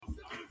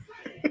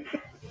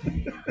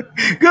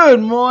Good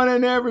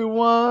morning,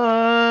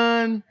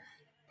 everyone.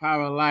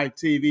 Power Life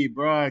TV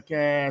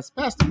broadcast.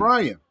 Pastor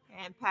Brian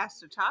And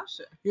Pastor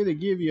Tasha. here to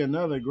give you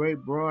another great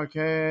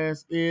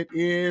broadcast. It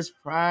is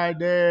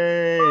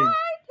Friday.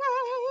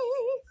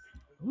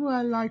 Ooh,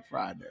 I like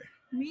Friday.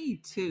 Me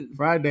too.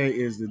 Friday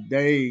is the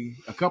day,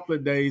 a couple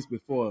of days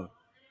before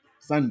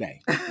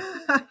Sunday.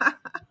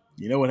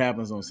 You know what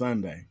happens on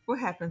Sunday? What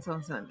happens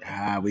on Sunday?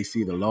 We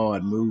see the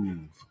Lord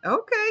move.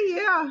 Okay,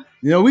 yeah.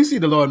 We see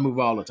the Lord move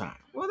all the time.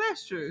 Well,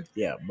 that's true.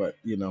 Yeah, but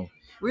we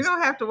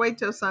don't have to wait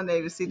till Sunday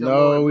to see the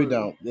Lord. No, we move.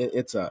 don't.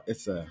 It's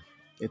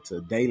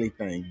a daily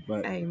thing.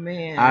 But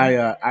Amen.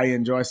 I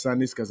enjoy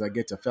Sundays because I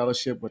get to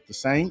fellowship with the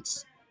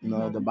saints.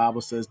 The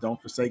Bible says,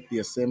 "Don't forsake the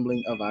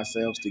assembling of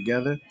ourselves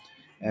together,"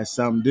 as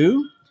some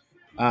do.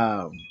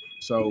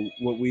 So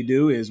what we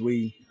do is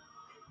we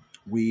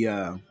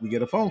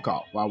get a phone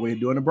call while we're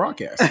doing the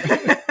broadcast.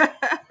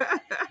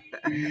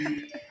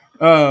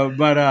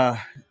 But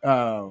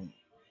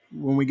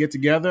when we get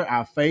together,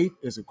 our faith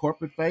is a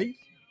corporate faith.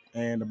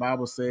 And the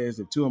Bible says,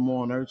 if two or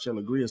more on earth shall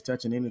agree as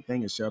touching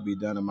anything, it shall be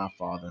done in my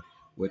Father,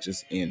 which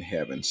is in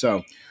heaven.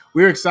 So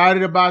we're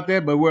excited about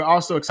that, but we're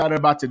also excited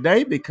about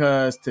today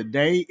because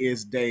today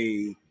is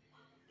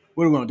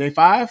what are we on, day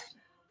 5?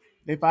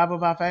 Day 5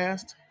 of our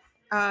fast?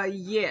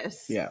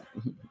 Yes. Yeah.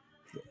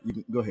 You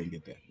can go ahead and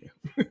get that. Yeah.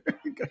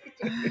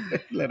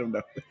 Let them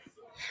know.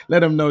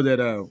 Let them know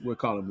that we'll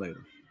call them later.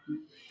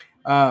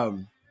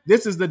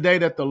 This is the day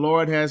that the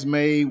Lord has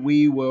made.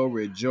 We will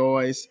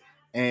rejoice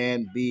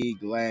and be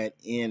glad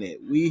in it.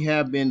 We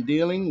have been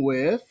dealing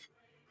with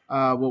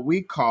what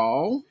we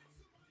call,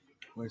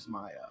 where's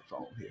my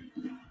phone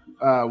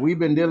here? We've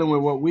been dealing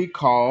with what we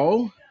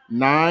call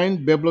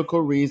 9 biblical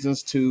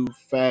reasons to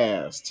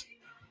fast.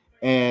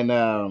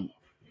 And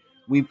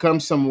we've come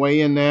some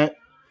way in that.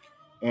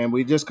 And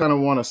we just kind of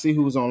want to see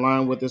who's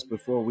online with us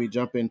before we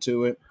jump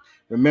into it.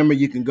 Remember,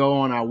 you can go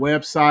on our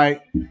website.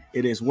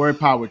 It is Word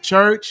Power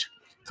Church.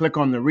 Click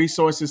on the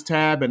resources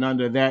tab, and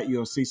under that,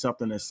 you'll see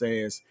something that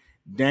says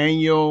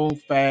Daniel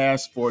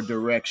Fast for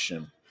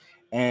Direction.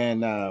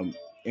 And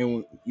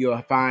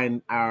you'll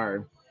find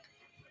our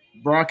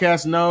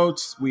broadcast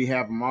notes. We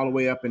have them all the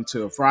way up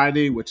until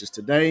Friday, which is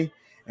today.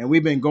 And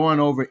we've been going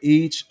over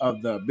each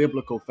of the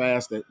biblical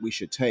fasts that we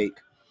should take.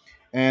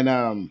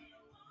 And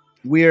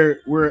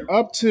we're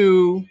up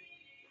to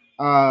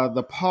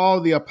the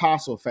Paul the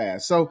Apostle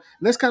fast. So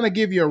let's kind of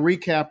give you a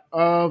recap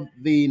of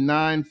the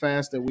 9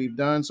 fasts that we've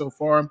done so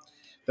far.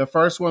 The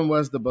first one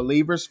was the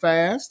Believer's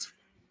fast,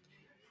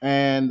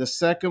 and the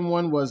second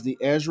one was the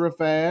Ezra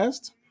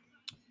fast.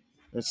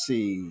 Let's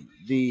see.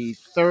 The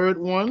third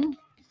one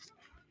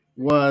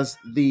was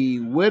the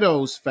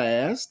Widow's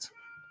fast.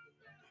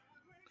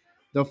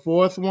 The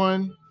fourth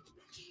one,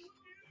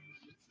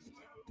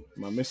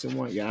 am I missing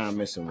one? Yeah, I'm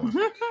missing one.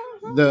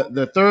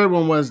 The third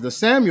one was the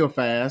Samuel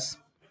fast.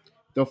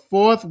 The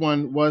fourth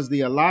one was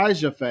the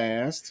Elijah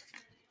fast.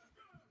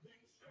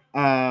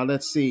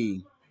 Let's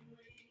see.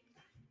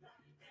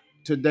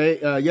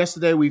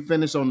 Yesterday we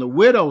finished on the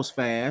widow's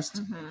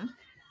fast,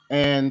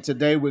 and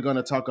today we're going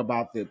to talk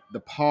about the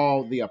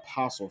Paul the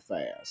Apostle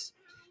fast.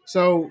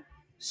 So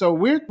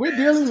we're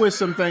dealing with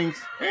some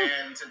things.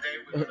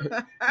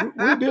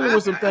 We're dealing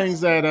with some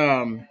things that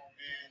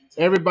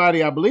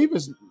everybody, I believe,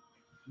 is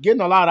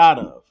getting a lot out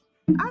of.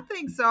 I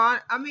think so.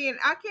 I mean,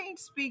 I can't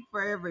speak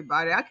for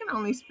everybody. I can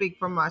only speak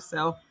for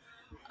myself.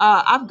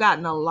 I've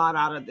gotten a lot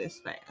out of this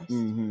fast.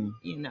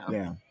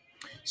 Yeah.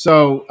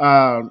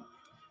 So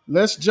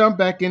let's jump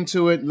back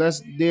into it. Let's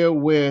deal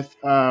with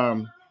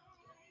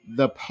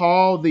the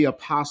Paul the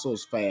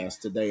Apostle's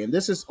fast today, and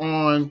this is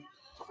on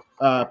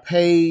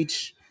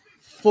page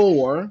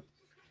 4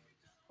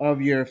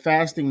 of your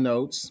fasting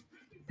notes.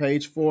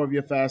 Page 4 of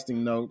your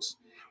fasting notes.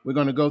 We're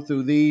going to go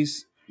through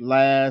these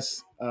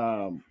last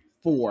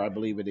 4, I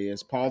believe it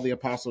is. Paul the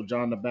Apostle,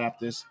 John the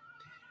Baptist,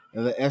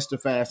 the Esther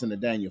fast, and the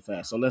Daniel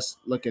fast. So let's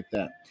look at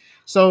that.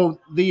 So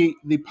the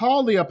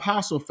Paul the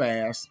Apostle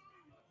fast,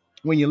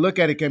 when you look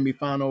at it, can be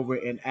found over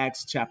in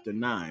Acts chapter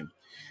 9.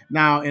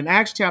 Now, in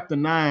Acts chapter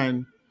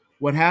 9,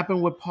 what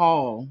happened with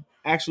Paul,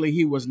 actually,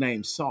 he was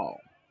named Saul.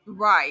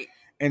 Right.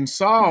 And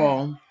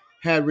Saul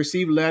had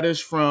received letters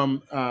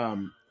from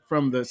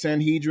the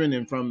Sanhedrin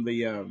and from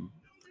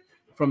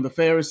the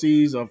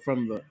Pharisees, or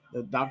from the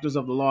doctors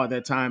of the law at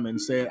that time,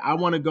 and said, I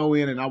want to go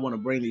in and I want to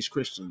bring these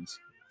Christians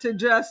to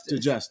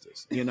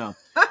justice. They're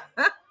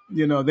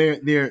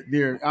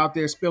out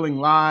there spilling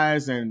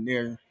lies, and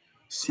they're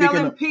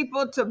telling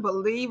people to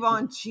believe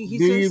on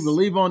Jesus.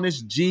 Believe on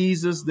this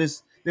Jesus,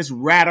 this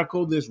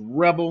radical, this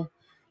rebel.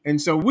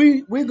 And so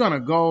we're going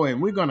to go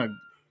and we're going to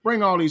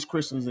bring all these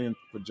Christians in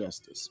for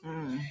justice.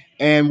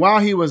 And while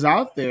he was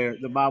out there,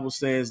 the Bible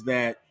says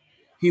that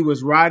he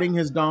was riding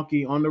his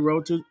donkey on the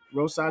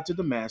roadside to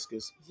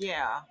Damascus.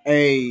 Yeah.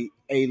 A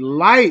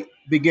light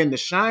began to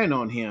shine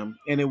on him,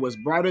 and it was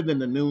brighter than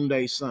the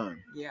noonday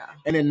sun. Yeah.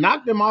 And it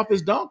knocked him off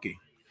his donkey.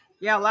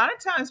 Yeah, a lot of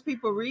times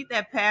people read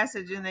that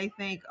passage and they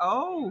think,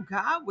 "Oh,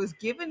 God was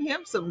giving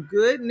him some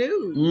good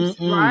news,"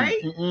 Mm-mm,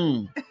 right?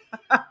 mm-mm,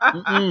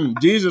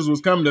 mm-mm. Jesus was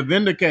coming to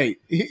vindicate.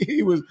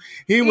 He was,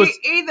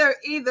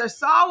 Either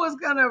Saul was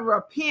gonna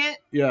repent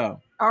yeah,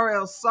 or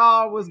else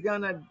Saul was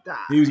gonna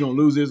he was die. going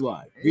to lose his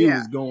life. He Yeah,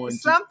 was going to,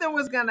 something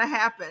was gonna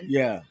happen.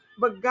 yeah,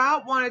 But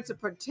God wanted to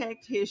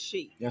protect his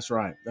sheep. that's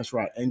right. That's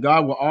right. And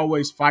God will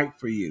always fight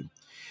for you.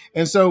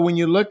 And so when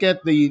you look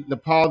at the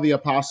Paul the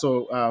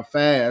Apostle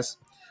fast,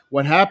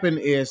 what happened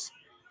is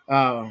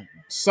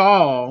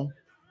Saul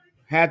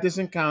had this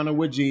encounter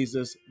with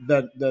Jesus.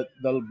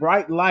 The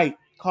bright light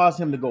caused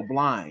him to go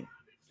blind.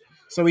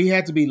 So he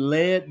had to be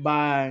led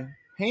by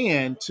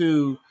hand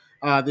to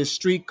this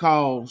street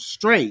called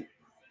Straight.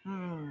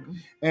 Mm,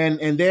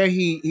 And there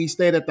he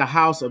stayed at the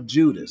house of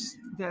Judas.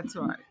 that's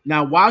right.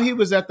 Now, while he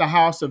was at the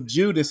house of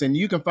Judas, and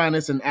you can find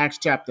this in Acts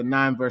chapter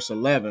 9, verse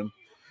 11,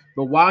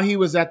 but while he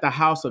was at the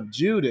house of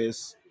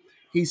Judas,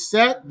 he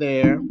sat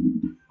there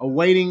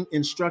awaiting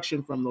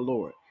instruction from the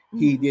Lord.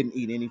 He didn't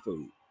eat any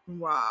food.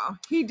 Wow.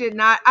 He did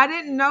not. I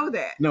didn't know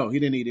that. No, he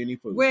didn't eat any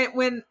food.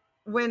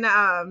 When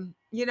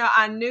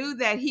I knew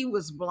that he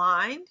was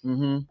blind,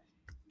 Mm-hmm.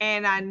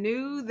 and I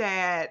knew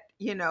that,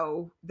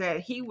 that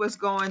he was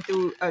going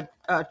through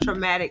a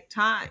traumatic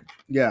time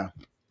Yeah,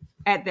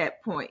 at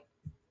that point,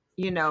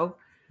 you know,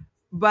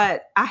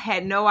 but I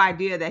had no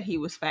idea that he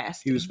was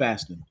fasting. he was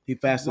fasting. He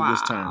fasted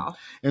this time. Wow.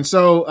 And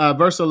so,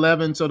 verse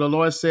 11, so the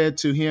Lord said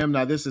to him,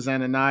 now this is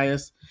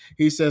Ananias,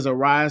 he says,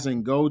 arise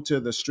and go to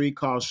the street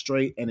called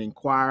Straight and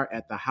inquire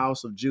at the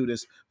house of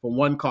Judas for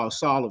one called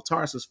Saul of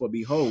Tarsus, for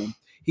behold,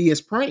 he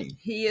is praying.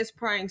 He is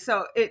praying.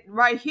 So it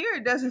right here,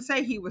 it doesn't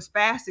say he was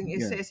fasting. It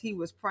Yeah. says he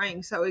was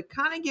praying. So it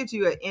kind of gives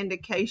you an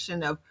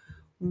indication of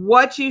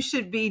what you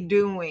should be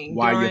doing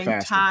While you're during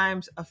fasting.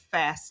 times of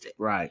fasting.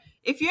 Right.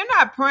 If you're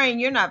not praying,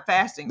 you're not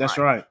fasting. That's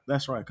right.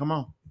 That's right. Come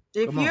on.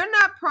 If Come on. you're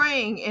not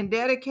praying and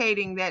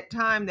dedicating that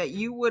time that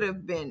you would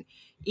have been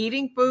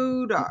eating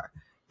food or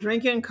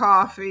drinking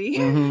coffee,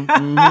 Mhm,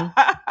 mhm.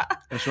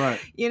 That's right.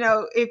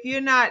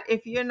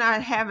 if you're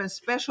not having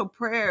special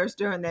prayers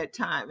during that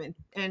time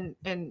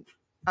and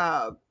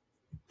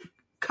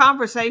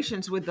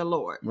conversations with the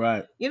Lord.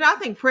 Right. I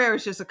think prayer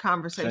is just a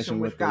conversation Session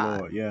with with the God.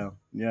 Lord. Yeah.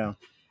 Yeah.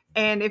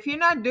 And if you're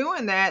not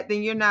doing that,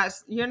 then you're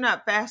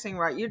not fasting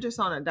right. You're just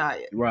on a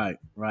diet. Right.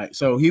 Right.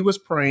 So he was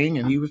praying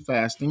and he was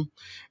fasting.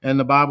 And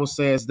the Bible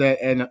says that,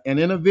 and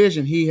in a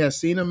vision, he has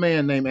seen a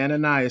man named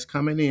Ananias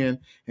coming in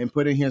and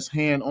putting his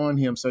hand on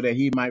him so that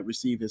he might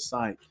receive his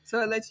sight.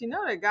 So it lets you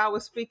know that God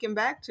was speaking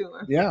back to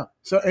him. Yeah.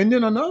 So, and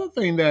then another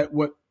thing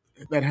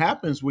that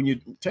happens when you're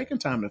taking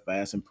time to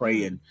fast and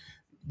pray and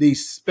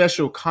these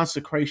special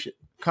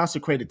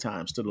consecrated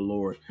times to the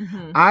Lord,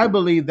 I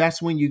believe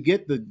that's when you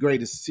get the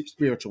greatest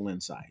spiritual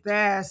insight.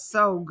 That's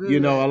so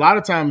good. A lot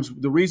of times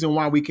the reason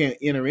why we can't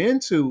enter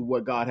into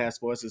what God has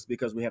for us is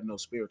because we have no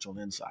spiritual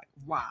insight.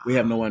 Wow. We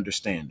have no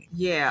understanding.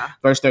 Yeah.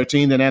 Verse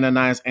 13, then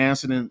Ananias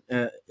answered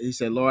and he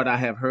said, Lord, I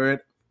have heard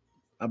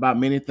about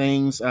many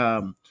things,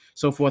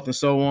 so forth and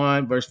so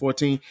on. Verse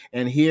 14,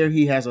 and here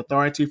he has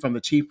authority from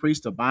the chief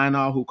priest to bind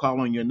all who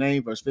call on your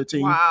name. Verse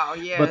 15, wow,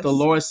 yes. But the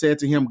Lord said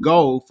to him,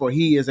 go, for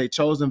he is a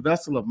chosen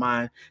vessel of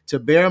mine to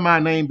bear my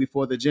name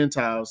before the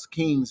Gentiles,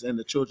 kings, and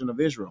the children of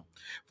Israel.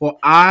 For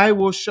I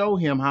will show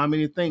him how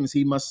many things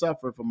he must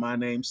suffer for my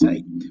name's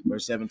sake.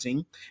 Verse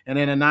 17, and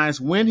Ananias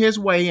went his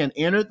way and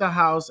entered the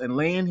house, and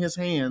laying his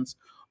hands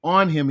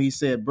on him, he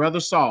said, Brother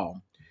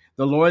Saul,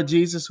 the Lord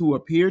Jesus, who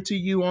appeared to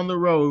you on the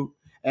road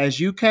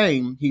as you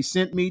came, he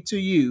sent me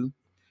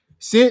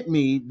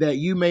that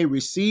you may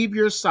receive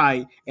your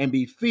sight and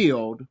be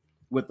filled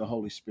with the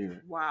Holy Spirit.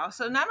 Wow.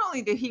 So not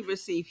only did he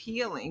receive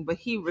healing, but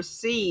he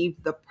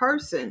received the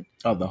person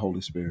of the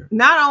Holy Spirit.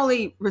 Not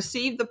only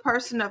received the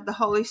person of the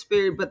Holy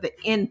Spirit, but the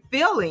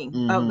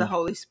infilling of the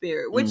Holy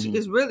Spirit, which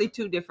is really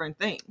two different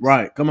things.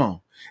 Right. Come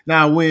on.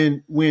 Now,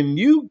 when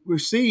you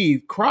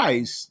receive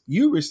Christ,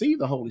 you receive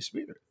the Holy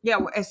Spirit. Yeah.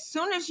 Well, as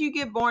soon as you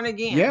get born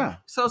again. Yeah.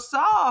 So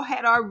Saul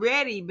had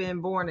already been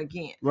born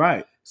again.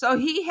 Right. So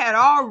he had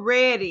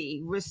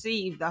already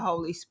received the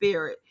Holy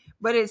Spirit,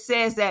 but it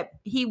says that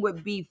he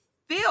would be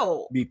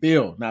filled. Be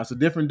filled. Now it's a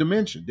different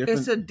dimension.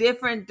 It's a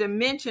different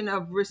dimension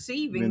of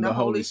receiving the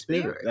Holy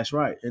Spirit. That's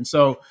right. And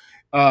so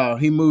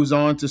he moves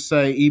on to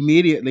say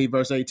immediately,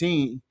 verse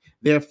 18,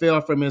 there fell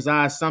from his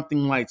eyes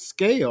something like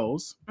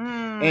scales,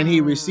 and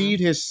he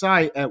received his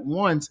sight at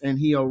once, and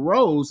he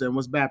arose and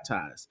was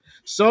baptized.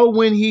 So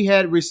when he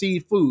had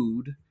received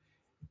food,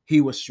 he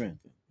was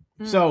strengthened.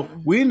 So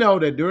we know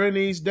that during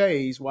these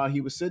days, while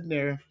he was sitting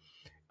there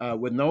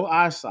with no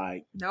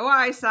eyesight,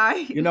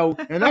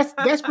 and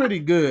that's pretty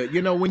good.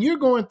 When you're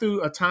going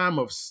through a time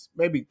of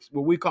maybe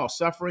what we call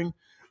suffering,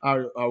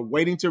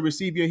 waiting to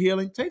receive your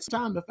healing, take some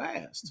time to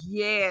fast.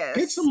 Yes.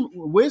 Get some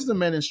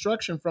wisdom and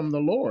instruction from the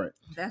Lord.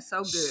 That's so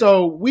good.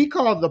 So we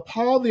call the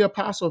Paul the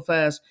Apostle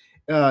fast.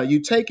 You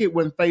take it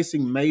when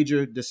facing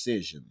major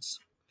decisions.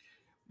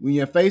 When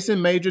you're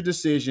facing major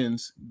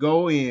decisions,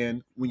 go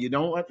in when you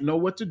don't know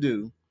what to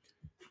do.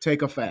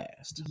 take a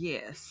fast.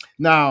 Yes.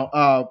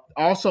 Now,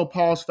 also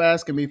Paul's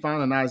fast can be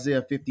found in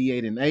Isaiah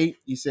 58:8.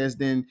 He says,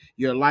 then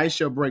your light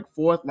shall break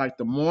forth like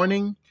the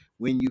morning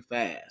when you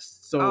fast.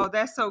 Oh,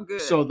 that's so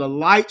good. So the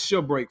light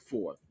shall break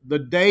forth. The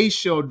day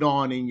shall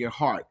dawn in your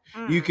heart.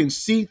 You can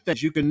see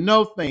things. You can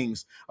know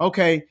things.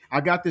 Okay,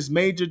 I got this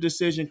major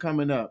decision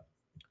coming up.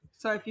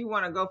 So if you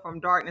want to go from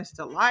darkness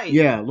to light.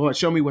 Yeah, Lord,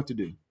 show me what to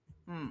do.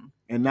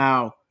 And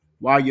now,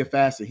 while you're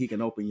fasting, he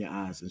can open your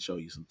eyes and show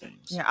you some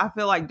things. Yeah, I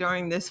feel like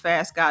during this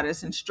fast, God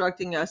is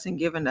instructing us and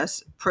giving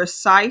us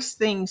precise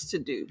things to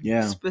do.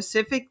 Yeah.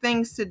 Specific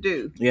things to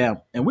do. Yeah,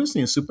 and we're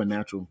seeing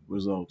supernatural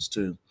results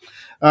too.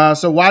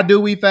 So why do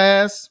we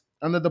fast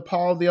under the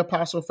Paul the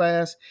Apostle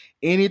fast?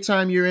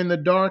 Anytime you're in the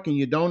dark and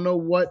you don't know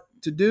what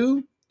to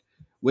do,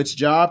 which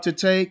job to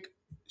take,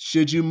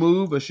 should you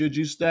move or should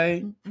you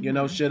stay? You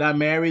know, should I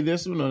marry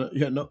this one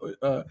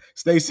or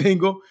stay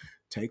single?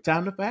 Take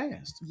time to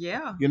fast.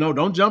 Yeah. You know,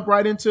 don't jump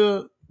right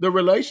into the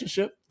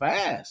relationship.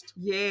 Fast.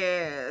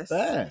 Yes.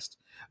 Fast.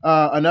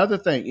 Another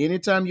thing,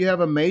 anytime you have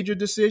a major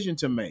decision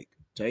to make,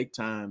 take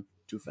time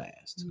to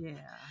fast. Yeah.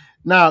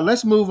 Now,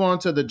 let's move on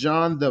to the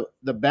John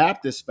the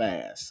Baptist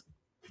fast.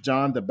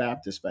 John the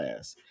Baptist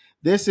fast.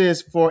 This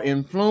is for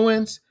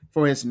influence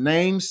for his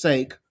name's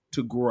sake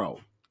to grow.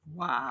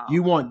 Wow.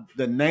 You want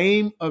the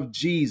name of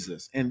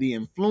Jesus and the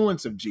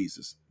influence of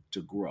Jesus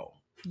to grow.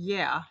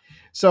 Yeah.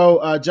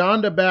 So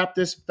John the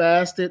Baptist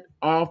fasted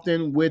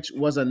often, which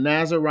was a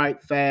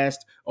Nazarite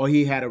fast, or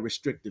he had a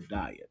restrictive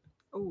diet.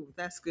 Oh,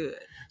 that's good.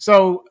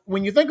 So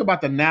when you think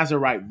about the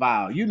Nazarite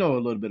vow, you know a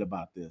little bit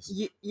about this.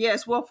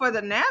 Yes. Well, for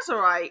the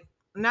Nazarite,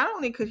 not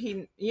only could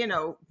he,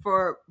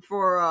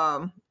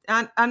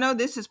 I know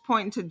this is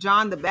pointing to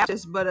John the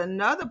Baptist, but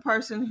another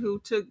person who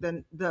took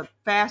the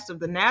fast of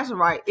the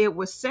Nazarite, it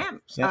was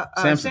Samson.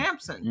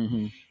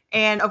 Mm-hmm.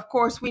 And of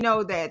course, we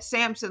know that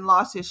Samson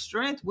lost his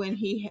strength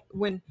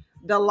when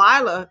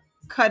Delilah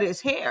cut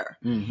his hair.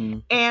 Mm-hmm.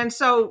 And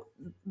so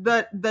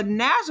the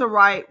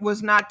Nazarite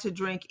was not to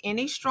drink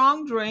any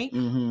strong drink,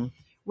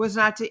 was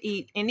not to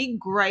eat any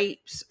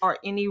grapes or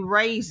any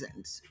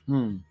raisins.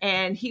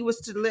 And he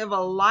was to live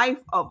a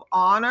life of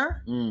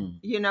honor.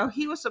 You know,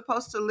 he was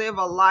supposed to live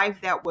a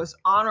life that was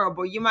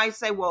honorable. You might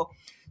say, well,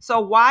 so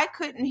why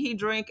couldn't he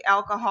drink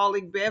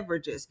alcoholic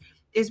beverages?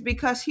 It's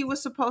because he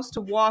was supposed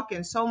to walk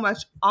in so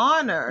much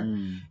honor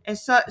and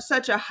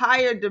such a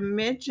higher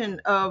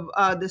dimension of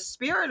the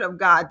Spirit of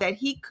God that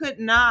he could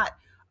not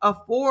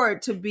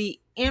afford to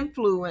be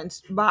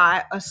influenced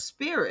by a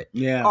spirit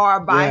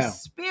or by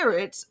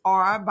spirits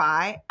or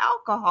by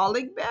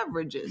alcoholic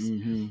beverages.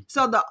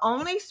 So the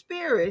only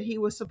spirit he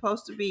was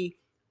supposed to be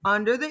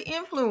under the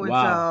influence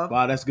of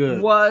that's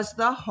good. was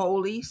the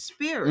Holy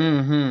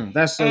Spirit.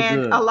 That's so good.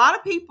 And a lot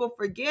of people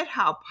forget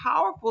how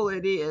powerful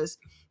it is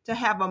to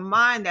have a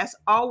mind that's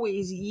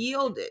always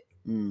yielded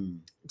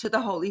to the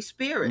Holy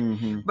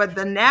Spirit. But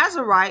the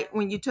Nazarite,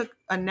 when you took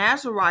a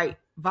Nazarite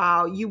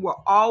vow, you were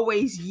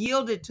always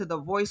yielded to the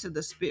voice of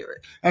the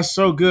Spirit. That's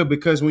so good,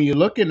 because when you're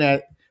looking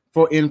at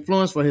for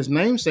influence for his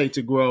namesake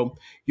to grow,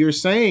 you're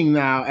saying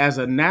now as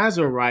a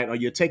Nazarite, or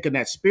you're taking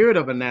that spirit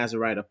of a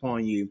Nazarite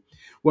upon you,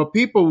 well,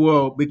 people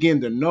will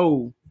begin to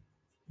know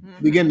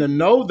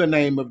the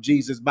name of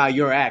Jesus by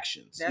your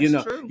actions.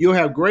 That's true. You'll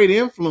have great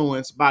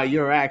influence by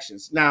your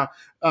actions. Now,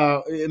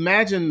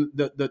 imagine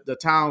the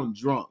town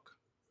drunk.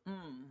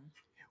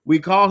 We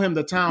call him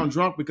the town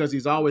drunk because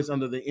he's always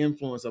under the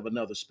influence of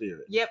another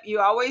spirit. Yep, you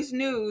always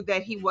knew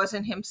that he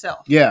wasn't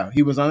himself. Yeah,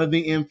 he was under the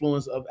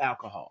influence of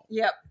alcohol.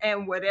 Yep,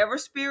 and whatever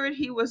spirit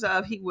he was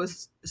of, he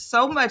was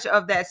so much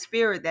of that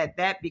spirit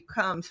that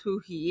becomes who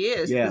he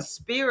is. Yeah. The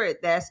spirit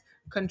that's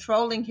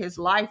controlling his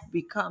life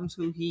becomes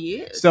who he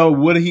is. So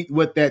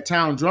what that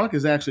town drunk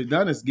has actually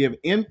done is give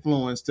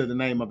influence to the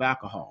name of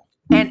alcohol.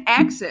 And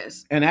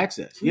access.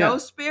 Yeah. No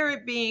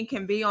spirit being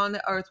can be on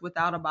the earth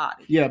without a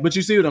body. Yeah, but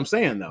you see what I'm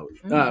saying, though.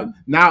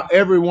 Now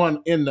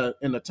everyone in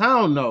the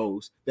town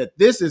knows that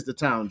this is the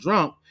town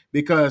drunk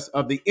because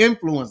of the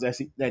influence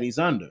that he's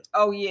under.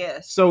 Oh,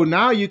 yes. So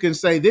now you can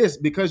say this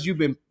because you've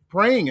been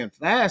praying and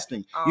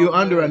fasting. You're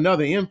under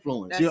another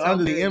influence. You're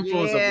under the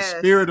influence of the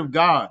Spirit of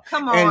God.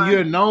 Come on. And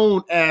you're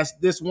known as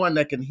this one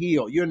that can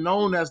heal. You're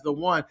known as the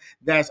one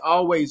that's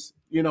always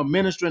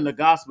ministering the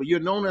gospel. You're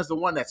known as the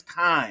one that's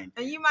kind.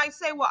 And you might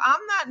say, well,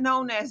 I'm not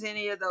known as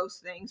any of those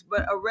things,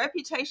 but a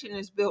reputation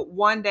is built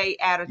one day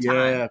at a time.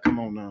 Yeah, come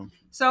on now.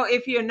 So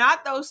if you're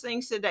not those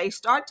things today,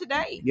 start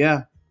today.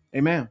 Yeah,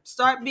 amen.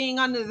 Start being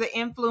under the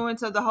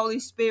influence of the Holy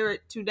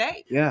Spirit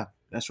today. Yeah,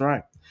 that's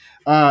right.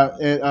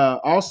 And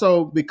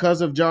also,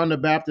 because of John the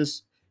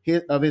Baptist,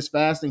 his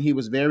fasting, he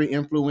was very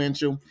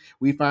influential.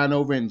 We find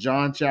over in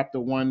John chapter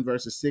 1,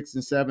 verses 6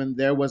 and 7,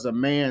 there was a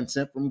man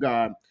sent from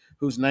God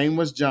whose name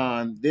was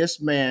John.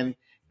 This man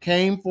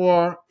came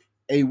for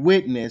a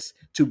witness,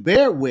 to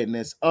bear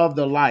witness of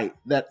the light,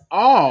 that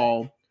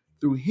all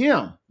through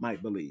him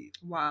might believe.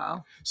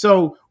 Wow.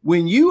 So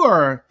when you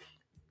are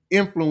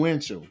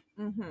influential,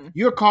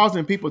 you're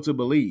causing people to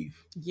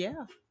believe.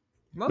 Yeah.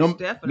 Most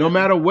definitely. No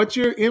matter what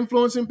you're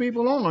influencing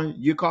people on,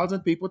 you're causing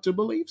people to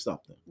believe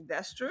something.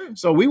 That's true.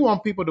 So we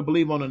want people to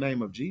believe on the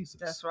name of Jesus.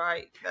 That's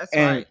right. That's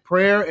and right.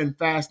 prayer and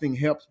fasting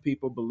helps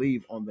people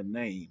believe on the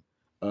name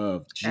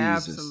of Jesus.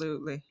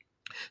 Absolutely.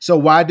 So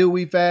why do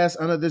we fast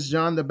under this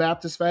John the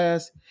Baptist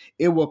fast?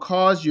 It will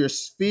cause your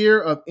sphere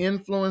of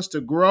influence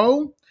to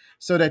grow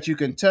so that you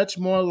can touch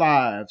more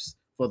lives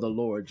for the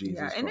Lord Jesus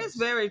Christ. And it's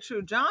very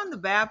true. John the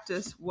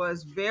Baptist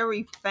was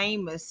very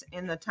famous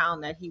in the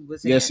town that he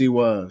was in. Yes, he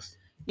was.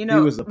 You know,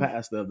 he was the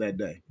pastor of that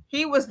day.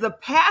 He was the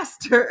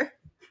pastor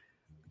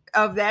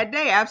of that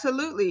day.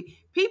 Absolutely.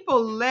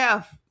 People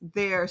left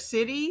their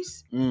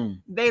cities.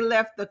 They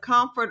left the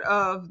comfort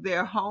of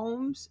their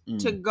homes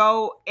to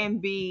go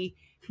and be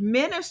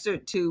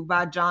ministered to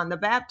by John the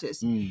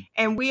Baptist.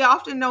 And we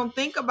often don't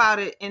think about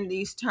it in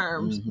these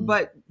terms,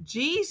 but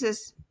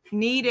Jesus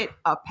needed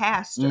a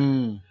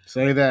pastor.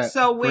 Say that.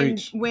 So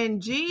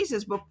when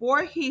Jesus,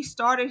 before he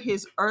started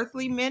his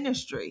earthly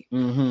ministry,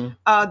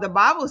 the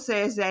Bible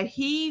says that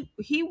he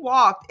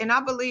walked, and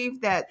I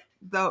believe that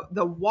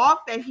the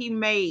walk that he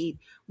made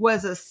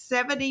was a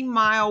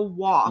 70-mile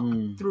walk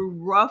through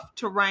rough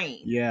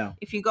terrain. Yeah.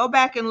 If you go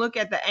back and look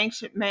at the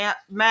ancient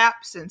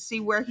maps and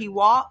see where he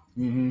walked,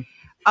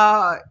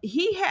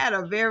 he had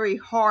a very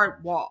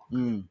hard walk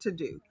to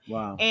do.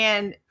 Wow.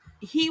 And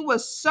he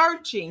was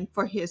searching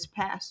for his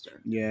pastor.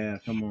 Yeah,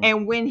 come on.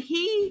 And when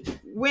he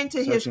went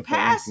to his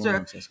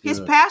pastor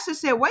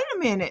said, "Wait a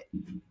minute,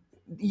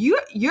 you're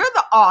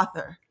the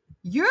author,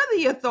 you're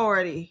the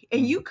authority,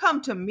 and you come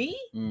to me."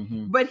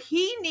 But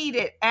he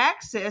needed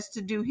access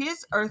to do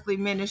his earthly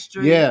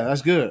ministry. Yeah,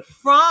 that's good.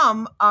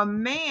 From a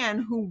man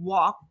who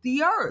walked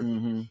the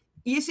earth.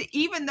 You see,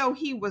 even though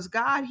he was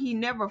God, he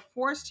never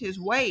forced his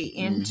way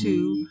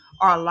into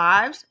our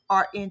lives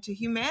or into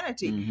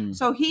humanity.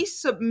 So he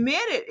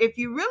submitted. If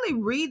you really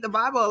read the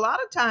Bible, a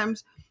lot of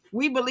times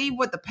we believe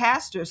what the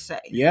pastors say.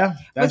 Yeah,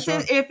 that's but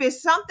right. If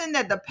it's something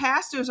that the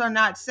pastors are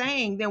not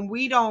saying, then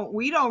we don't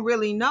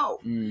really know.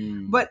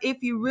 But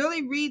if you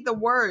really read the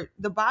word,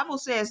 the Bible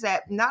says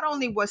that not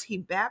only was he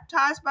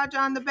baptized by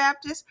John the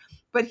Baptist,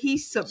 but he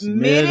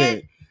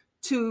submitted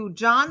to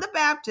John the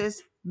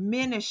Baptist's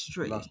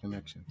ministry. Lost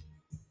connection.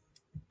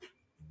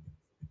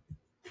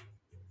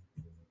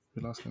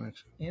 We lost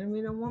connection.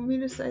 Enemy don't want me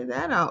to say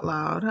that out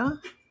loud, huh?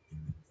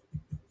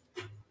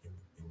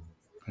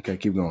 Okay,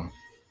 keep going.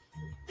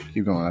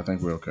 Keep going. I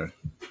think we're okay.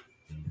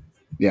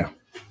 Yeah.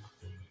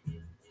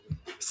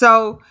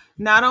 So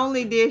not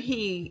only did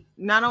he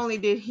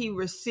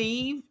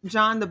receive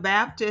John the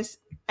Baptist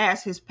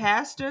as his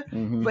pastor,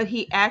 but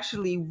he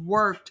actually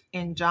worked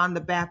in John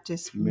the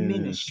Baptist's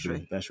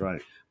ministry. That's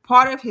right.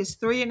 Part of his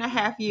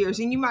 3.5 years.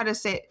 And you might have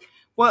said,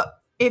 well,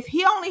 if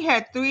he only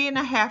had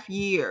 3.5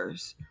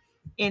 years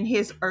in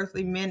his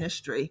earthly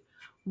ministry,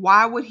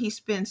 why would he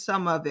spend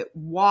some of it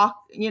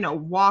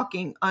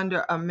walking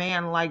under a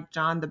man like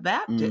John the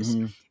Baptist?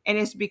 And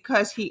it's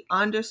because he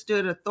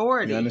understood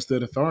authority. He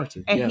understood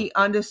authority. And he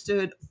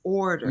understood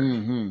order.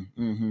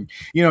 You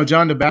know,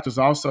 John the Baptist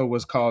also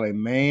was called a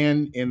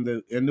man in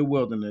the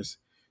wilderness,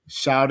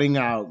 shouting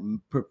out,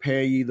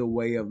 "Prepare ye the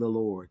way of the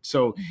Lord."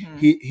 So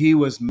he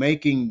was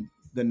making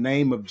the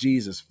name of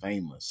Jesus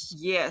famous.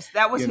 Yes,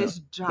 that was his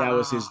job. That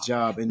was his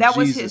job. And that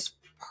was his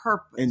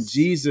purpose. And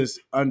Jesus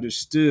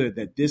understood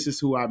that this is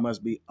who I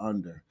must be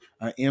under,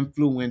 an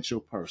influential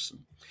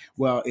person.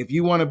 Well, if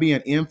you want to be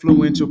an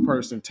influential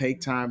person,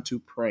 take time to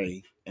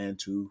pray and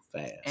to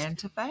fast.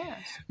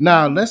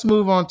 Now, let's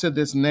move on to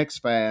this next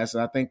fast.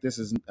 I think this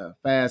is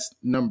fast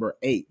number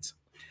 8.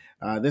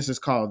 This is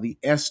called the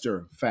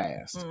Esther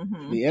fast.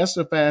 The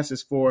Esther fast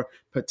is for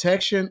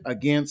protection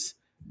against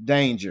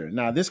danger.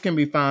 Now, this can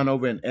be found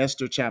over in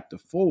Esther chapter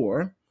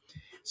 4.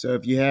 So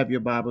if you have your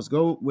Bibles,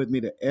 go with me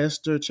to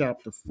Esther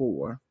chapter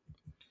 4.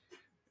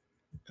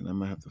 And I'm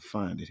going to have to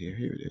find it here.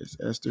 Here it is,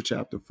 Esther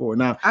chapter 4.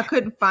 Now, I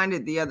couldn't find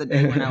it the other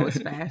day when I was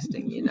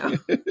fasting,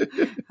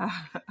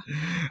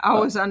 I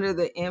was under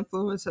the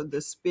influence of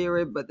the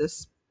Spirit, but the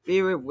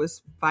Spirit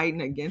was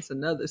fighting against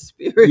another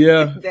spirit.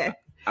 Yeah, that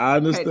I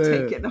understand.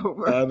 had taken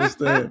over. I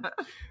understand.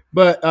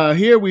 But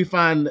here we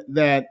find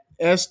that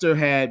Esther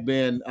had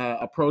been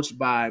approached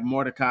by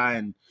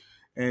Mordecai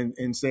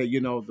and said,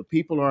 the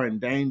people are in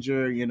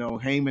danger.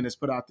 Haman has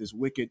put out this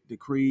wicked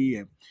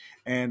decree,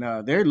 and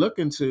they're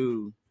looking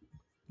to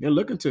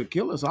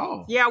kill us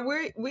all. Yeah,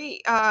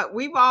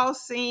 we've all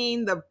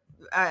seen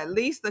at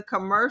least the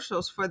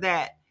commercials for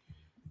that.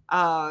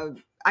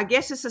 I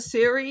guess it's a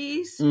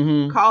series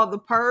called The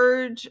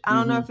Purge. I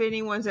don't know if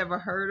anyone's ever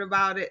heard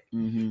about it,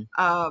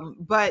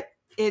 but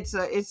it's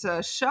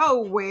a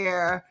show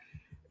where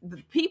the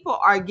people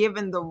are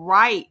given the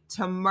right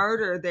to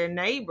murder their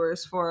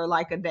neighbors for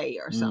like a day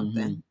or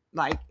something.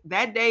 Like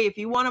that day, if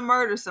you want to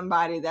murder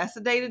somebody, that's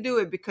the day to do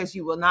it because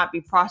you will not be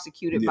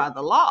prosecuted by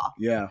the law.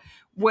 Yeah.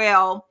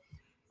 Well,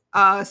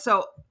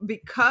 so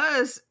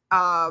because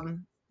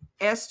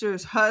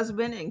Esther's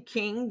husband and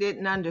king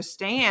didn't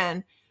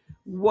understand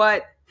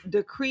what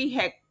decree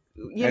had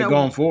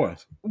gone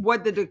forth,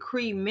 what the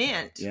decree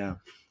meant. Yeah.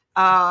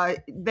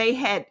 they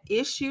had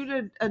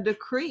issued a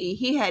decree.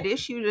 He had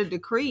issued a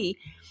decree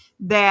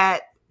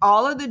that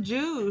all of the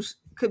Jews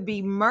could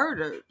be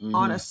murdered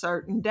on a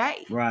certain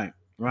day. Right,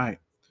 right.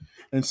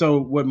 And so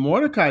what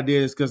Mordecai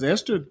did is, because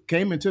Esther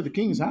came into the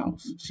king's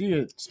house, she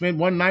had spent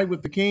one night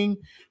with the king.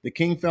 The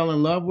king fell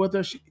in love with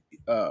her.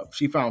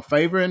 She found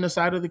favor in the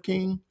sight of the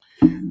king.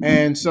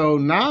 And so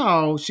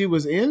now she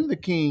was in the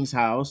king's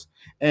house.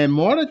 And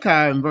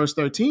Mordecai, in verse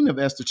 13 of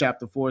Esther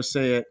chapter 4,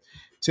 said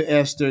to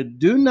Esther,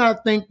 "Do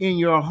not think in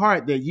your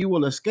heart that you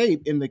will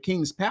escape in the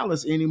king's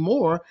palace any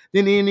more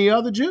than any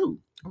other Jew."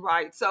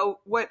 Right. So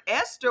what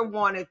Esther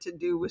wanted to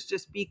do was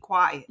just be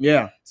quiet.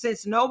 Yeah.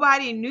 Since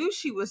nobody knew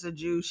she was a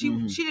Jew, she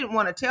didn't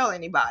want to tell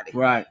anybody.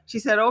 Right. She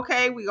said,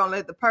 "Okay, we're going to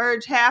let the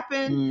purge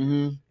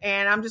happen,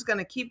 and I'm just going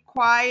to keep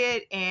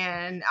quiet,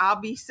 and I'll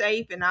be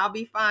safe, and I'll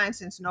be fine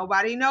since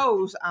nobody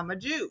knows I'm a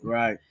Jew."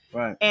 Right,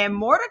 right. And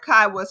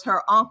Mordecai was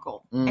her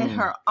uncle, and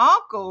her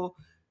uncle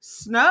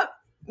snuck,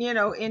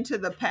 into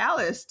the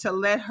palace to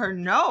let her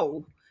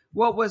know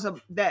what was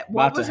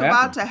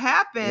about to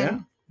happen. Yeah.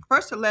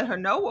 First, to let her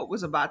know what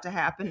was about to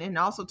happen, and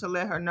also to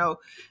let her know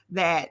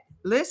that,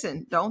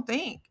 listen, don't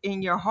think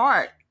in your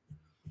heart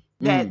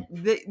that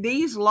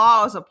these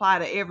laws apply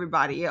to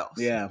everybody else.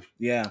 Yeah,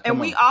 yeah. And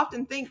we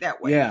often think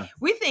that way. Yeah.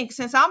 We think,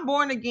 since I'm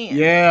born again,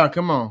 yeah,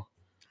 come on,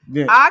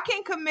 yeah, I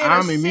can commit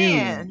a immune.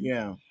 sin.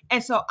 Yeah.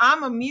 And so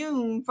I'm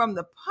immune from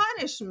the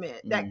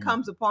punishment that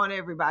comes upon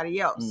everybody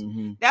else.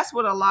 That's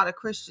what a lot of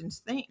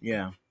Christians think.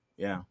 Yeah,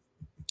 yeah.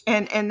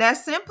 And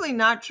that's simply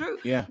not true.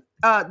 Yeah.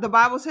 The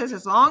Bible says,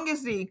 as long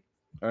as the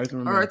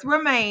earth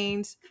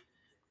remains,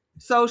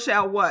 so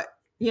shall what?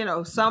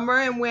 Summer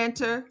and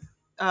winter,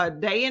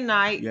 day and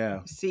night,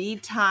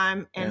 seed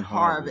time and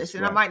harvest.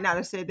 And I might not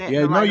have said that.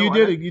 Yeah, no, you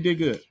did it. You did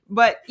good.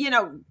 But,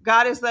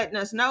 God is letting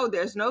us know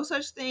there's no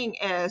such thing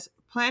as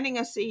planting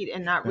a seed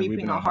and not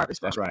reaping a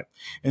harvest. That's right.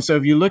 And so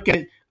if you look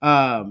at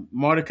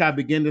Mordecai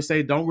began to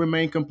say, don't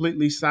remain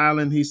completely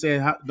silent. He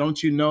said,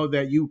 don't you know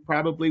that you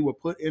probably were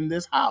put in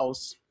this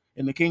house,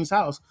 in the king's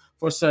house,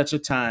 for such a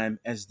time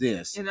as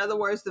this? In other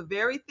words, the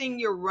very thing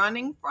you're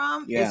running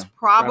from is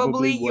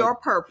probably your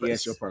purpose.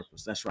 Yes, your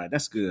purpose. That's right.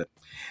 That's good.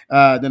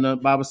 Then the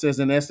Bible says,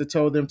 and Esther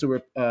told them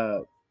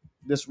to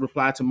this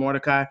reply to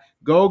Mordecai,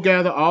 "Go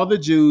gather all the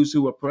Jews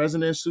who were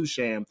present in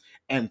Shushan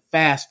and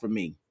fast for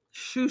me."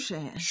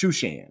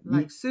 Shushan.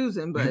 Like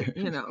Susan, but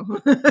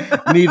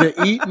Neither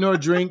eat nor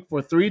drink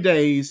for 3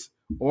 days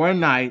or a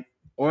night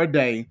or a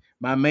day.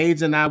 My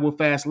maids and I will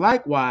fast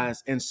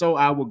likewise, and so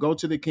I will go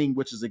to the king,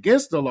 which is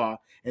against the law,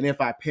 and if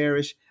I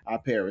perish, I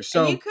perish.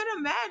 So and you could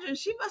imagine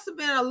she must have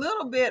been a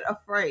little bit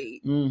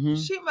afraid.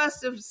 She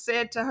must have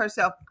said to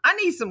herself, I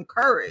need some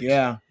courage.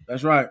 Yeah,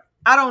 that's right.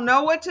 I don't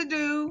know what to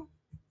do,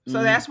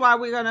 so that's why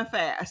we're going to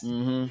fast.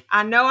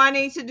 I know I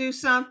need to do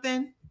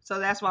something, so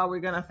that's why we're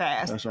going to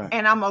fast. That's right.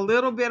 And I'm a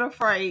little bit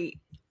afraid,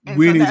 and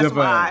we so need that's to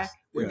why fast.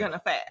 we're going to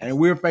fast. And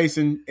we're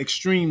facing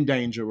extreme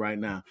danger right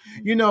now.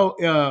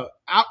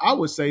 I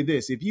would say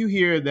this. If you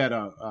hear that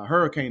a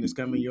hurricane is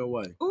coming your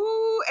way.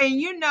 Ooh, and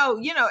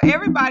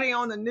everybody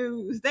on the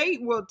news, they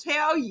will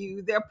tell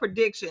you their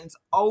predictions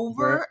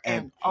over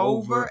and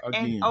over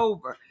and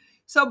over.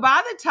 So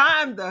by the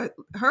time the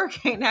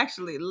hurricane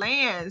actually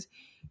lands,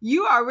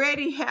 you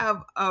already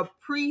have a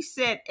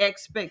preset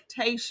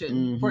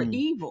expectation for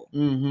evil.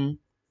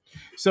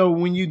 So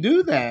when you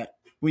do that,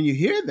 when you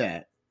hear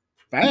that,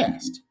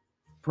 fast.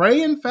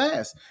 Pray and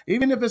fast.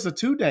 Even if it's a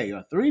 2-day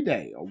or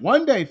 3-day or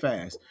 1-day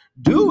fast,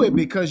 do it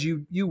because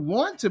you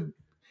want to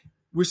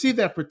receive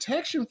that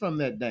protection from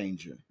that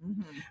danger.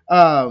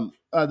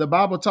 The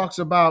Bible talks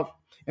about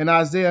in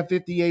Isaiah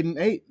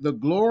 58:8, the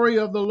glory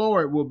of the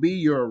Lord will be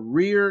your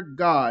rear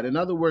guard. In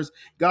other words,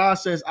 God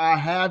says, I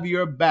have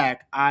your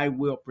back. I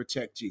will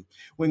protect you.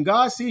 When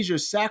God sees your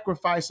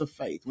sacrifice of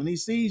faith, when he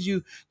sees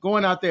you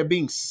going out there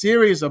being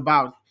serious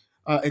about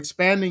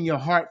expanding your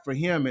heart for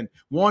him and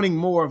wanting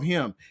more of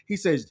him, he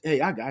says,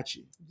 hey, I got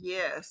you.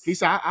 Yes. He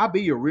said, I'll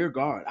be your rear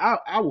guard.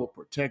 I will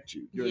protect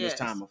you during this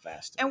time of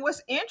fasting. And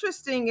what's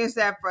interesting is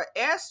that for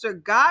Esther,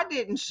 God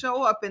didn't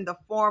show up in the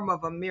form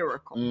of a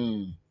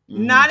miracle.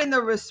 Not in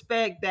the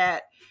respect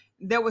that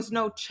there was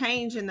no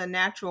change in the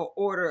natural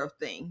order of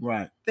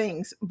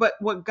things. But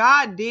what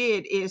God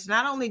did is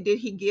not only did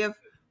he give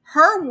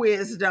her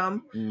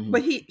wisdom,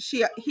 but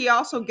he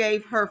also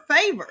gave her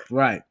favor.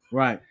 Right.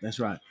 That's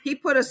right. He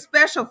put a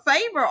special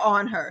favor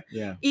on her.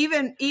 Yeah.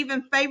 Even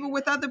favor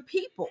with other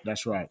people.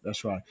 That's right.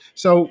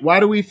 So why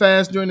do we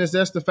fast during this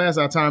Esther fast?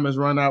 Our time has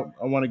run out.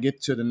 I want to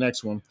get to the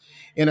next one.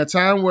 In a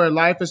time where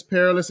life is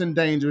perilous and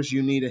dangerous,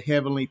 you need a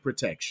heavenly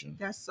protection.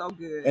 That's so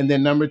good. And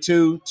then number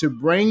 2, to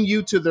bring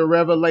you to the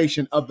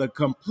revelation of the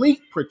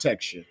complete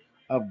protection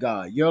of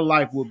God. Your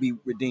life will be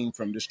redeemed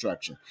from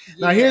destruction. Yes.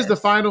 Now, here's the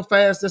final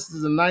fast. This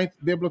is the 9th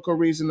biblical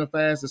reason to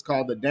fast. It's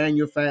called the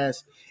Daniel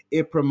fast.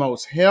 It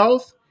promotes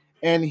health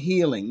and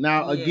healing.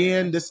 Now,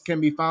 again, this can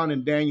be found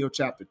in Daniel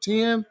chapter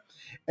 10.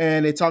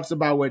 And it talks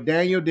about where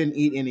Daniel didn't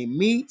eat any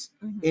meat,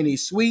 any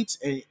sweets,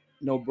 and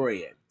no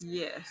bread.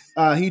 Yes.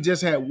 He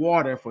just had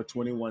water for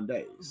 21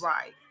 days.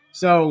 Right.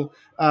 So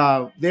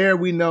there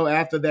we know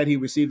after that he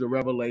received a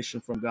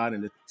revelation from God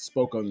and it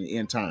spoke on the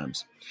end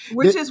times.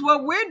 Which is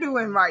what we're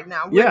doing right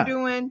now. We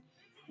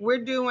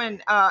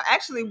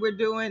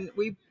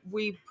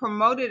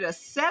promoted a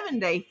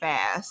 7-day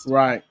fast.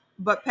 Right.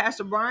 But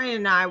Pastor Brian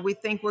and I, we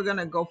think we're going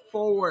to go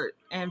forward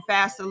and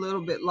fast a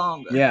little bit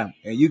longer. Yeah.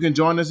 And you can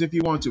join us if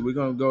you want to. We're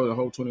going to go the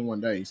whole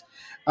 21 days.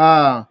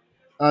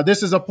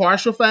 This is a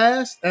partial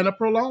fast and a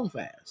prolonged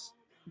fast.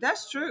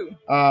 That's true.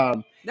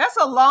 That's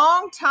a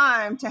long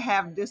time to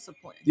have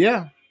discipline.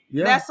 Yeah.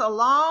 Yeah. That's a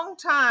long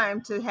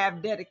time to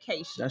have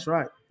dedication. That's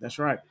right. That's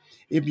right.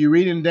 If you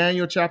read in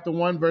Daniel chapter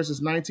 1,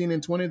 verses 19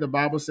 and 20, the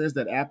Bible says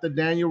that after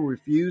Daniel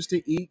refused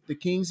to eat the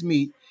king's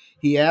meat,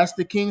 he asked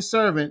the king's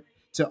servant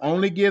to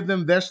only give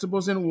them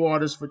vegetables and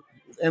water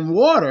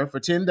for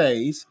 10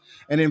 days.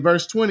 And in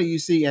verse 20, you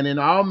see, and in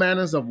all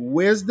manners of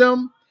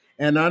wisdom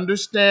and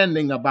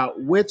understanding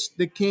about which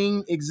the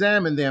king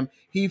examined them,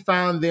 he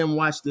found them,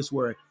 watch this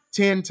word,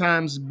 10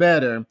 times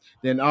better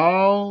than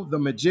all the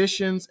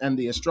magicians and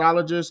the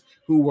astrologers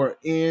who were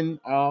in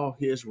all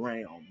his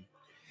realm.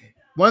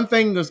 One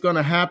thing that's going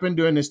to happen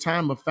during this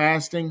time of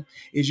fasting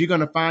is you're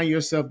going to find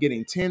yourself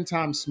getting 10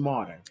 times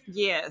smarter.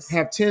 Yes.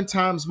 Have 10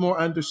 times more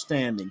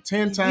understanding,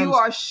 10 times you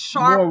are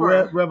sharper.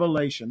 more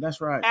revelation. That's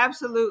right.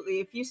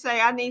 Absolutely. If you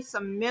say, I need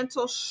some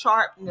mental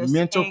sharpness,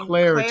 mental and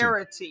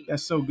clarity.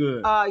 That's so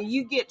good.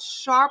 You get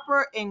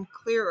sharper and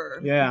clearer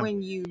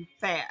when you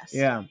fast.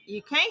 Yeah.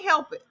 You can't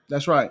help it.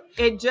 That's right.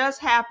 It just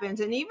happens.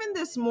 And even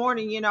this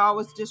morning, I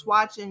was just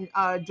watching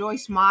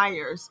Joyce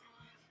Myers.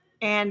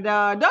 And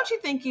don't you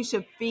think you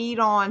should feed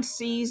on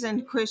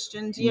seasoned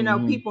Christians,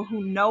 people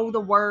who know the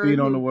word,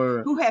 feed on the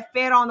word, who have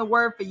fed on the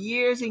word for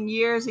years and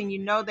years, and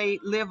they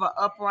live an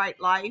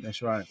upright life.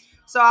 That's right.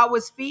 So I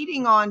was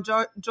feeding on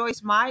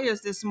Joyce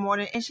Myers this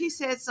morning, and she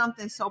said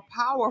something so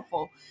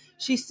powerful.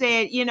 She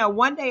said,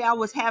 one day I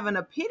was having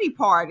a pity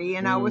party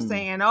and I was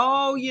saying,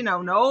 oh,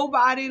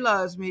 nobody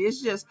loves me.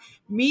 It's just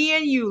me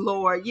and you,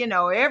 Lord.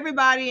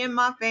 Everybody in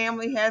my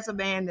family has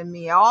abandoned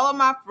me. All of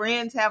my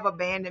friends have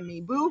abandoned me.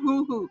 Boo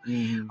hoo hoo.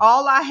 Mm-hmm.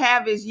 All I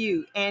have is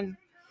you. And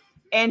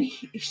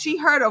she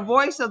heard a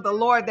voice of the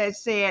Lord that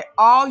said,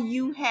 all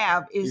you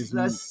have is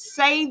the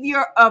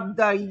Savior of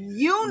the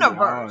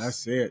universe. Oh,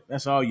 that's it.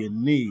 That's all you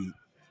need.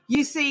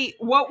 You see,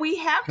 what we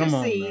have to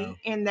see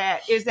in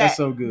that is that that's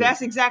so good.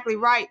 That's exactly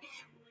right.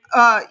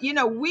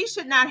 We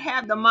should not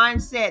have the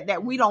mindset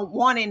that we don't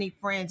want any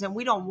friends and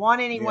we don't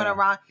want anyone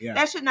around. Yeah.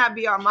 That should not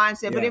be our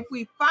mindset. Yeah. But if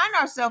we find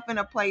ourselves in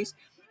a place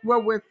where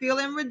we're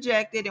feeling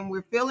rejected and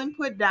we're feeling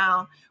put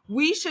down,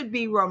 we should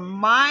be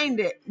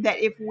reminded that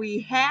if we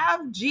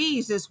have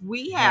Jesus,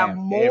 we have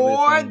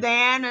more everything.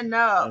 Than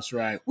enough. That's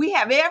right. We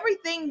have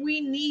everything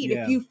we need.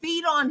 Yeah. If you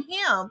feed on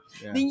him,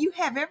 then you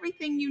have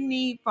everything you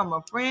need from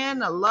a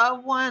friend, a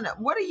loved one.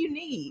 What do you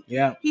need?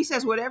 Yeah. He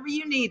says, whatever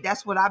you need,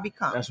 that's what I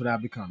become. That's what I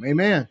become.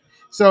 Amen.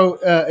 So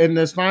in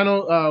this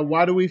final,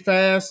 why do we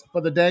fast?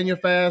 For the Daniel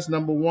fast,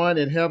 number one,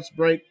 it helps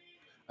break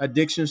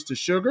addictions to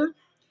sugar.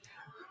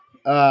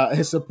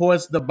 It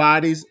supports the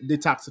body's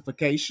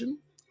detoxification.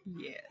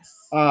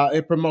 Yes.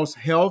 It promotes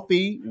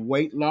healthy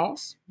weight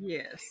loss.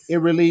 Yes. It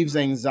relieves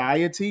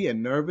anxiety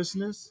and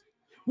nervousness.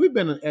 We've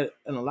been in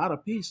a lot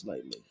of peace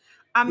lately.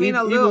 I mean,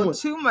 a little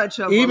too much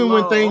of even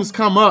when things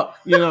come up,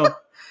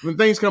 when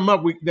things come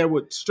up that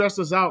would stress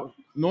us out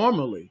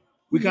normally,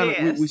 we kind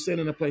of we sit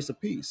in a place of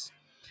peace.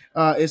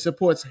 It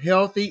supports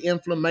healthy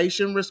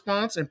inflammation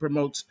response and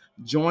promotes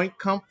joint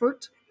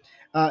comfort.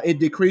 It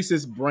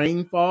decreases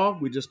brain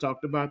fog. We just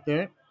talked about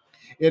that.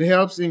 It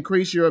helps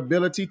increase your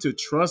ability to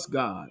trust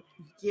God.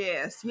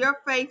 Yes, your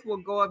faith will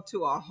go up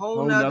to a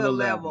whole nother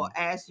level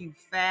as you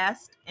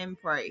fast and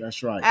pray.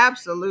 That's right.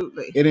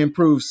 Absolutely. It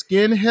improves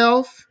skin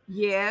health.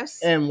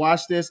 Yes. And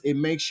watch this, it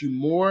makes you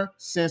more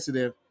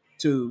sensitive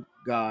to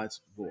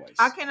God's voice.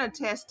 I can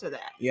attest to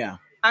that. Yeah.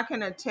 I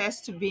can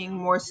attest to being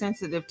more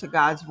sensitive to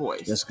God's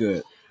voice. That's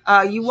good.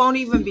 You won't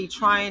even be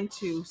trying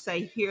to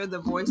hear the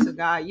voice of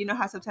God. You know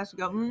how sometimes we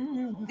go,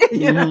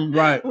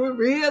 right. We're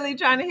really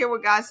trying to hear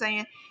what God's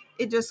saying.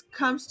 It just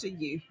comes to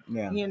you.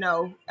 Yeah.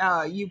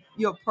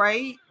 You'll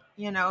pray,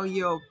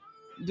 you'll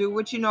do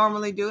what you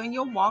normally do and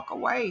you'll walk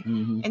away.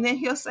 Mm-hmm. And then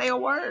he'll say a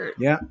word.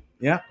 Yeah.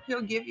 Yeah.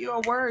 He'll give you a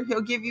word.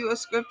 He'll give you a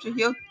scripture.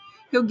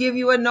 He'll give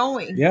you a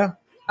knowing. Yeah.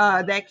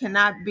 That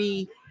cannot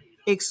be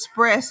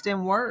expressed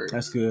in words.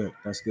 That's good.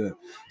 That's good.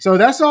 So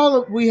that's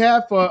all we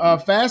have for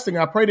fasting.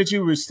 I pray that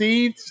you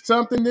received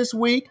something this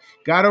week,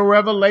 got a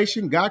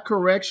revelation, got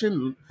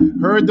correction,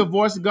 heard the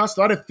voice of God,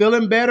 started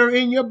feeling better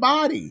in your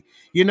body.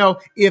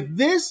 If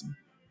this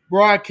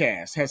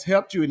broadcast has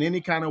helped you in any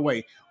kind of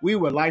way, we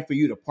would like for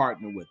you to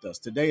partner with us.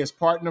 Today is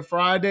Partner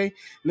Friday.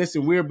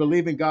 Listen, we're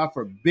believing God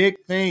for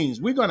big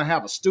things. We're going to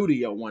have a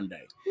studio one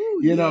day. Ooh,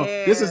 You know,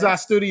 this is our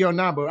yes. studio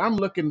now, but I'm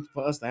looking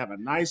for us to have a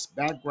nice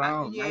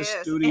background, nice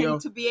studio.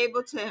 And to be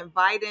able to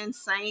invite in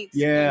saints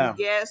Yeah. and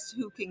guests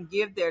who can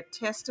give their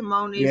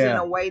testimonies in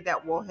a way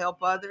that will help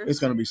others. It's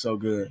going to be so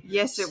good.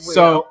 Yes, it will.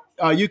 So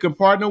you can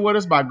partner with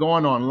us by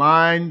going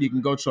online. You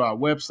can go to our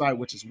website,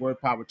 which is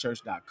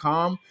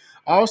wordpowerchurch.com.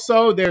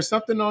 Also, there's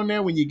something on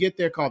there when you get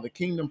there called the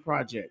Kingdom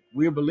Project.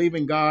 We're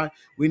believing God.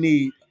 We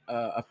need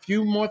a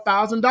few more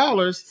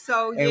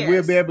 $1,000, and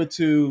we'll be able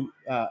to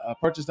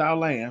purchase our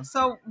land.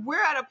 So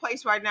we're at a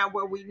place right now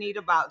where we need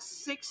about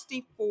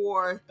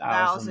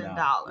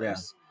 $64,000. Yeah.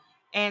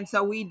 And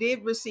so we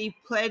did receive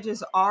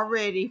pledges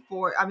already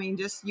for,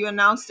 just you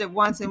announced it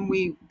once, and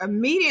we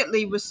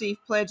immediately received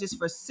pledges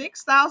for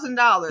 $6,000.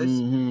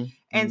 Mm-hmm.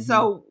 And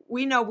so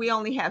we know we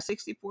only have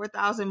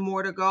 64,000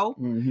 more to go.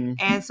 Mm-hmm.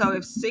 And so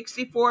if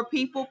 64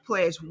 people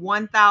pledge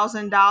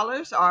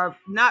 $1,000, or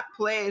not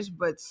pledge,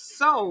 but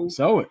sow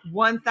it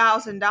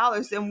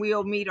 $1,000, then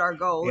we'll meet our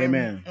goal.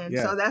 Amen. And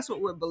so that's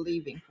what we're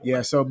believing for.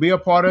 Yeah. So be a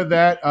part of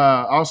that.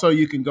 Also,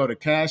 you can go to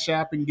Cash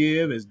App and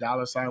give. It's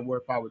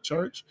 $Word Power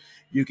Church.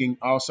 You can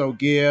also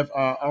give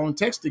on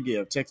text to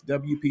give. Text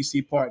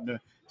WPC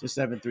Partner to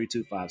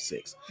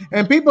 73256.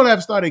 And people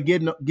have started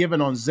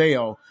giving on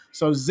Zelle.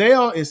 So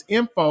Zelle is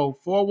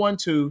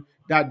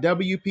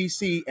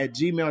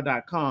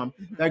info412.wpc@gmail.com.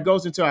 That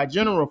goes into our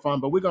general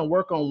fund, but we're going to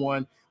work on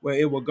one where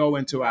it will go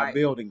into our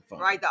building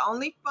fund. Right. The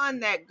only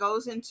fund that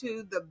goes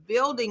into the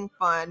building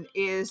fund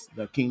is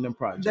the Kingdom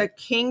Project. The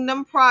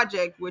Kingdom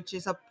Project, which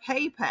is a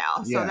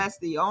PayPal. So that's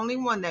the only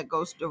one that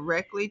goes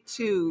directly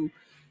to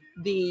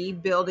the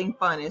building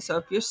fund. And so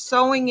if you're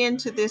sowing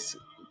into this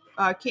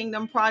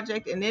Kingdom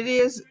Project, and it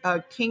is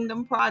a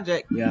Kingdom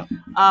Project,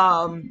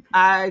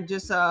 I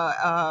just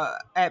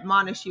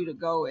admonish you to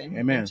go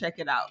and check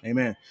it out.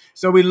 Amen.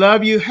 So we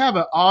love you. Have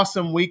an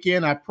awesome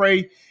weekend. I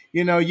pray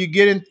you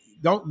get in.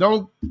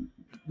 Don't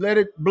let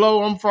it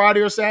blow on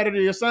Friday or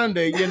Saturday or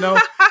Sunday. Go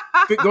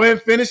ahead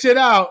and finish it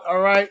out.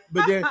 All right.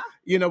 But then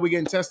we're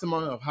getting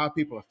testimony of how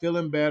people are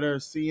feeling better,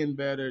 seeing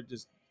better,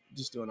 just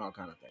doing all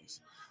kinds of things.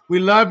 We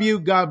love you.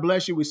 God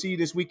bless you. We see you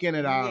this weekend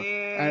at our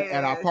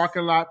at our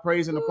parking lot.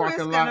 Praise in the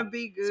parking lot. Gonna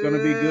be good. It's going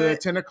to be good.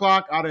 10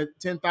 o'clock out at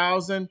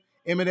 10,000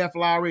 M&F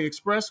Lowry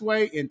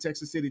Expressway in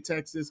Texas City,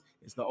 Texas.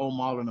 It's the old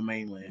mall on the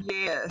mainland.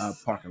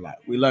 Yes. Parking lot.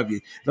 We love you.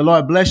 The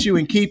Lord bless you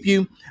and keep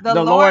you.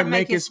 The Lord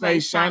make his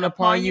face shine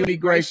upon you, be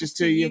gracious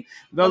to you.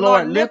 The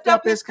Lord lift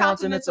up his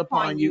countenance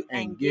upon you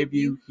and give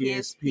you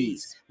his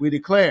peace. We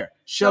declare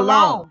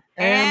shalom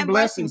and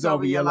blessings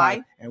over your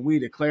life. And we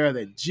declare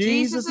that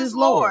Jesus is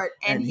Lord,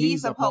 and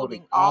he's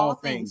upholding all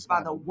things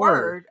by the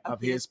word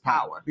of his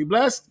power. Be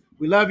blessed.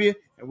 We love you,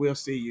 and we'll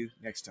see you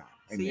next time.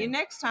 Amen. See you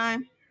next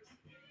time.